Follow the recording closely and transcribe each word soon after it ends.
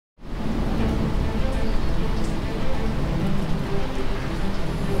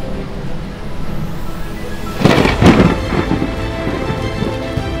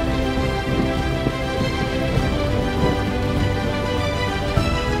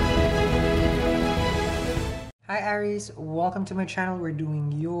Hi Aries, welcome to my channel. We're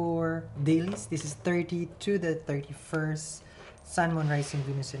doing your dailies. This is 30 to the 31st. Sun, Moon, Rising,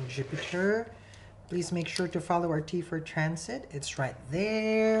 Venus, and Jupiter. Please make sure to follow our T for transit. It's right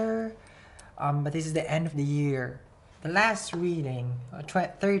there. But this is the end of the year. The last reading,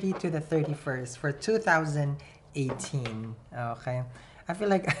 30 to the 31st for 2018. Okay. I feel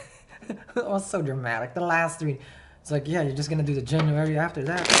like it was so dramatic. The last reading. It's like, yeah, you're just gonna do the January after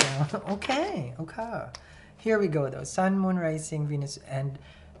that. So, okay. Here we go though. Sun, Moon, Rising, Venus, and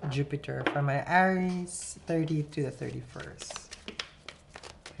Jupiter for my Aries, 30 to the 31st.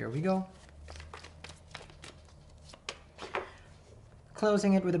 Here we go.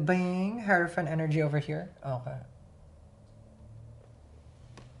 Closing it with a bang. Hierophant energy over here. Okay.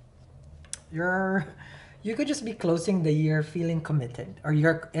 You could just be closing the year feeling committed, or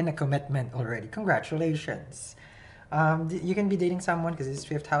you're in a commitment already. Congratulations. You can be dating someone because it's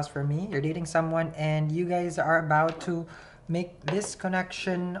fifth house for me. You're dating someone and you guys are about to make this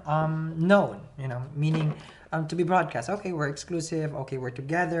connection known, meaning to be broadcast. Okay, we're exclusive. Okay, we're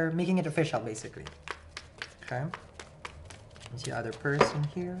together, making it official basically. Okay. Let's see the other person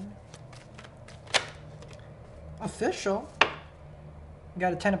here. Official. You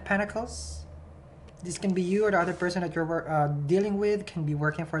got a 10 of Pentacles. This can be you or the other person that you're dealing with can be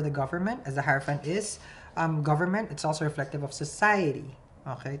working for the government, as the Hierophant is. Government, it's also reflective of society.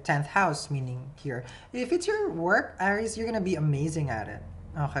 Okay, 10th house, meaning here. If it's your work, Aries, you're going to be amazing at it.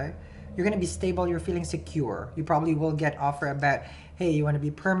 Okay? You're going to be stable, you're feeling secure. You probably will get offer about, hey, you want to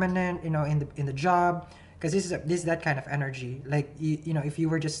be permanent, in the job. Because this is that kind of energy. Like, if you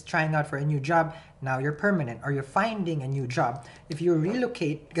were just trying out for a new job, now you're permanent, or you're finding a new job. If you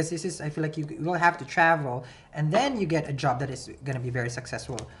relocate, because I feel like you will have to travel, and then you get a job that is going to be very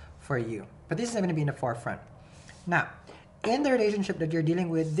successful for you. But this is going to be in the forefront. Now, in the relationship that you're dealing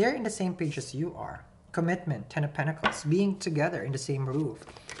with, they're in the same page as you are. Commitment, 10 of Pentacles, being together in the same roof.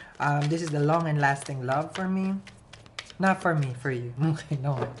 This is the long and lasting love for me. Not for me, for you. Okay,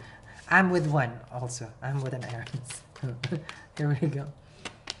 no. I'm with one also. I'm with an Aries. Here we go.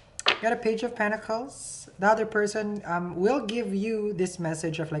 Got a Page of Pentacles. The other person will give you this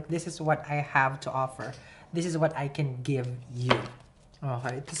message of like, this is what I have to offer. This is what I can give you.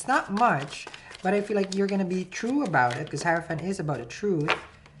 Okay, it's not much, but I feel like you're gonna be true about it because Hierophant is about the truth.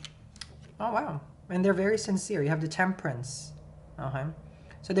 Oh wow, and they're very sincere. You have the Temperance. Okay,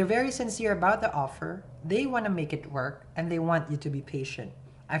 so they're very sincere about the offer. They want to make it work, and they want you to be patient.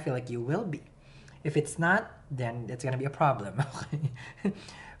 I feel like you will be. If it's not, then it's gonna be a problem. Okay,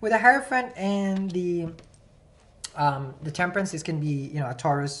 with the Hierophant and the Temperance, this can be a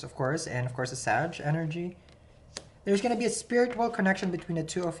Taurus, of course, and of course a Sag energy. There's going to be a spiritual connection between the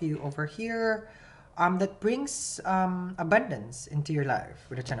two of you over here that brings abundance into your life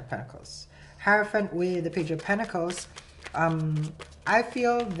with the 10 of Pentacles. Hierophant with the Page of Pentacles, I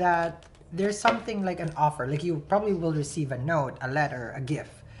feel that there's something like an offer. Like you probably will receive a note, a letter, a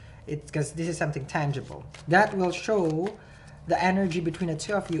gift. It's because this is something tangible. That will show the energy between the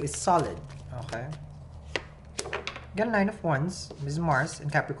two of you is solid. Okay. Got a 9 of Wands, Ms. Mars in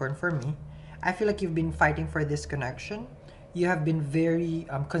Capricorn for me. I feel like you've been fighting for this connection. You have been very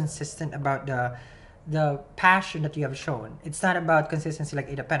consistent about the passion that you have shown. It's not about consistency like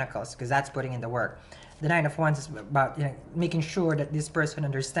 8 of Pentacles, because that's putting in the work. The 9 of Wands is about making sure that this person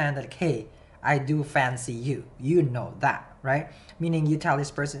understands that, hey, I do fancy you. You know that, right? Meaning you tell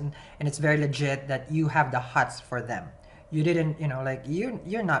this person, and it's very legit that you have the hots for them. You didn't,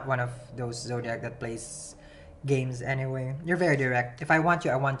 you're not one of those zodiac that plays games anyway. You're very direct. If I want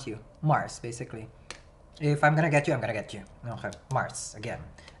you, I want you. Mars, basically. If I'm gonna get you, I'm gonna get you. Okay. Mars, again.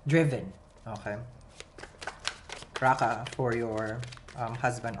 Driven. Okay. Raka for your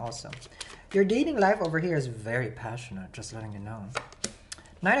husband also. Your dating life over here is very passionate, just letting you know.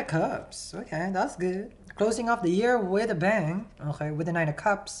 9 of Cups. Okay, that's good. Closing off the year with a bang. Okay, with the 9 of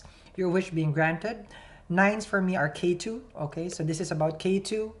Cups. Your wish being granted. 9s for me are K2. Okay, so this is about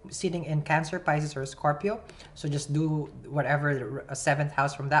K2 sitting in Cancer, Pisces, or Scorpio. So just do whatever a 7th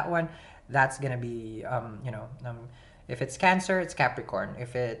house from that one. That's gonna be if it's Cancer, it's Capricorn.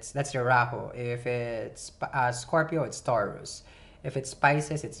 If that's your Rahu. If it's Scorpio, it's Taurus. If it's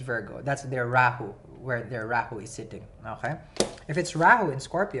Pisces, it's Virgo. That's their Rahu, where their Rahu is sitting. Okay, if it's Rahu in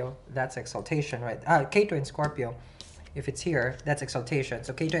Scorpio, that's exaltation, right? K2 in Scorpio. If it's here, that's exaltation.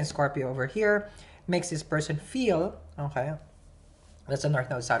 So K2 in Scorpio over here makes this person feel, okay, that's the north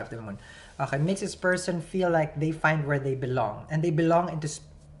node side of the moon. Okay, makes this person feel like they find where they belong, and they belong into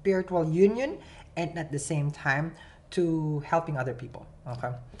spiritual union, and at the same time to helping other people.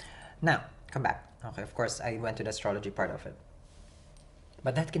 Okay, now come back. Okay, of course I went to the astrology part of it,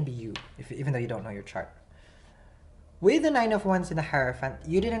 but that can be you, even though you don't know your chart. With the Nine of Wands in the Hierophant,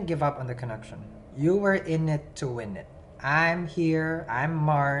 you didn't give up on the connection. You were in it to win it. I'm here, I'm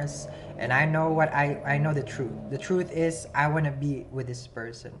Mars, and I know I know the truth. The truth is I want to be with this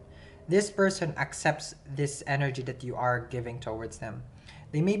person. This person accepts this energy that you are giving towards them.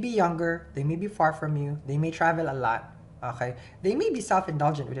 They may be younger, they may be far from you, they may travel a lot, okay? They may be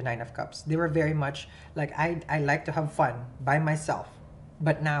self-indulgent with the Nine of Cups. They were very much like, I like to have fun by myself.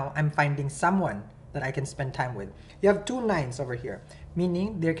 But now I'm finding someone that I can spend time with. You have two nines over here,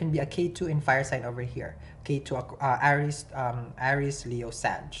 meaning there can be a K2 in fire sign over here. K2 Aries, Aries, Leo,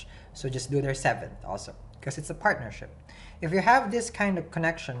 Sag. So just do their seventh also, because it's a partnership. If you have this kind of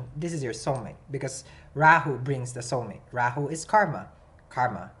connection, this is your soulmate, because Rahu brings the soulmate. Rahu is karma.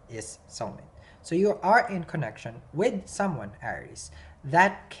 Karma is soulmate. So you are in connection with someone, Aries,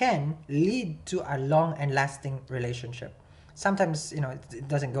 that can lead to a long and lasting relationship. Sometimes, it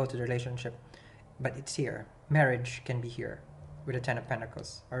doesn't go to the relationship, but it's here. Marriage can be here with the Ten of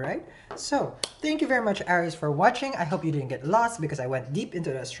Pentacles. All right. So thank you very much, Aries, for watching. I hope you didn't get lost because I went deep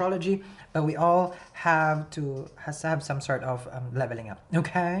into the astrology, but we all have to have some sort of leveling up.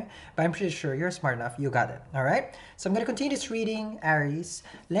 Okay. But I'm pretty sure you're smart enough. You got it. All right. So I'm going to continue this reading, Aries.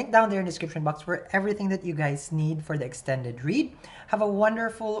 Link down there in the description box for everything that you guys need for the extended read. Have a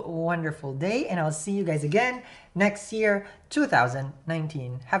wonderful, wonderful day, and I'll see you guys again next year,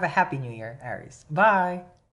 2019. Have a happy new year, Aries. Bye.